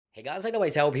Hey guys,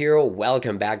 iOS here.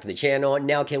 Welcome back to the channel.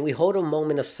 Now, can we hold a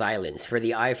moment of silence for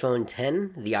the iPhone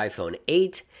 10, the iPhone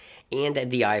 8, and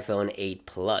the iPhone 8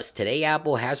 Plus? Today,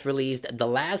 Apple has released the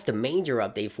last major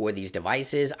update for these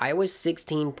devices, iOS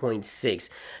 16.6.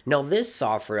 Now, this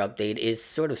software update is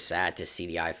sort of sad to see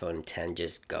the iPhone 10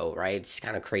 just go, right? It's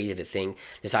kind of crazy to think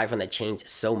this iPhone that changed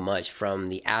so much from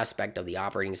the aspect of the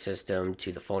operating system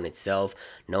to the phone itself,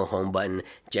 no home button,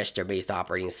 gesture-based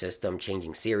operating system,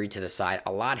 changing Siri to the side.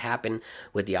 A lot happened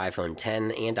with the iPhone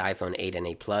 10 and iPhone 8 and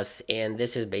 8 Plus, and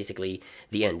this is basically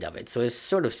the end of it. So it's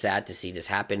sort of sad to see this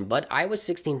happen, but iOS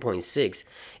 16.6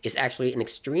 is actually an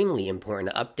extremely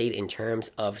important update in terms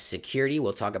of security.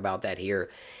 We'll talk about that here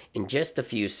in just a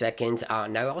few seconds. Now,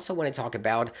 I also want to talk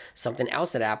about something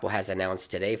else that Apple has announced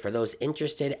today. For those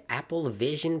interested, Apple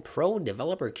Vision Pro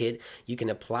Developer Kit, you can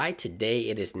apply today.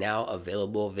 It is now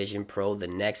available. Vision Pro, the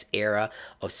next era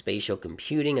of spatial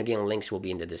computing. Again, links will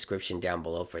be in the description down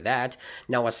below for that.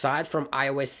 Now, aside from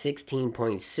iOS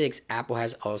 16.6, Apple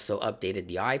has also updated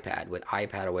the iPad with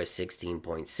iPadOS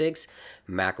 16.6,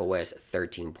 macOS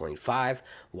 13.5,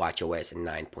 watchOS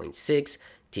 9.6,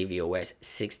 tvOS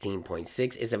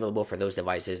 16.6 is available for those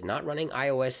devices not running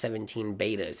iOS 17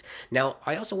 betas. Now,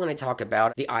 I also want to talk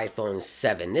about the iPhone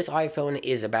 7. This iPhone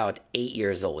is about 8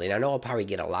 years old, and I know I'll probably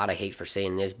get a lot of hate for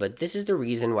saying this, but this is the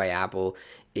reason why Apple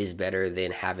is better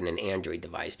than having an Android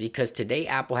device, because today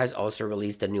Apple has also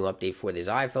released a new update for this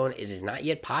iPhone. It is not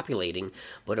yet populating,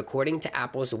 but according to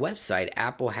Apple's website,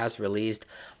 Apple has released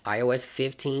iOS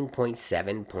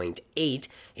 15.7.8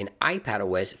 and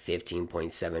iPadOS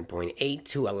 15.7.8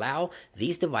 to allow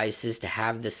these devices to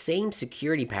have the same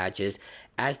security patches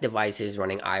as devices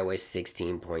running iOS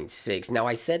 16.6. Now,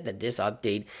 I said that this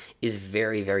update is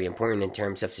very, very important in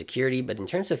terms of security, but in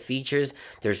terms of features,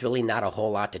 there's really not a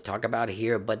whole lot to talk about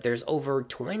here, but there's over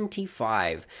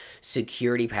 25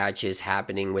 security patches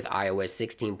happening with iOS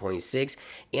 16.6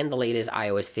 and the latest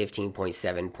iOS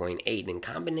 15.7.8. In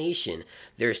combination,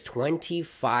 there's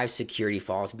 25 security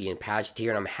faults being patched here,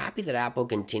 and I'm happy that Apple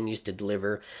continues to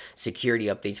deliver security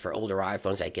updates for older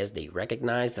iPhones. I guess they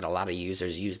recognize that a lot of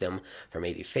users use them for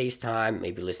maybe FaceTime,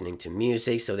 maybe listening to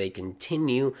music, so they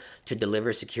continue to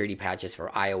deliver security patches for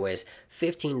iOS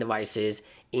 15 devices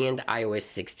and iOS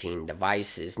 16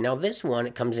 devices. Now, this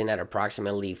one comes in at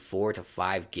approximately 4 to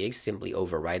 5 gigs, simply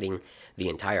overwriting the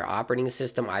entire operating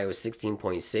system. iOS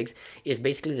 16.6 is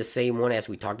basically the same one as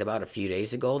we talked about a few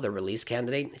days ago, the release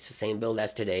candidate. It's the same build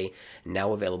as today,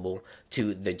 now available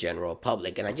to the general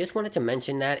public. And I just wanted to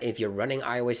mention that if you're running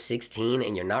iOS 16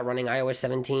 and you're not running iOS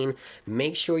 17,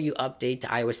 make sure you update to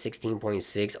iOS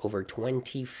 16.6. Over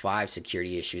 25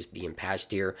 security issues being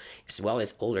patched here, as well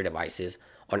as older devices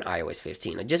on iOS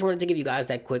 15. I just wanted to give you guys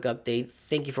that quick update.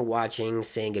 Thank you for watching,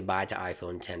 saying goodbye to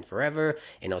iPhone 10 forever,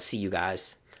 and I'll see you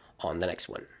guys on the next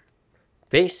one.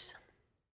 Peace.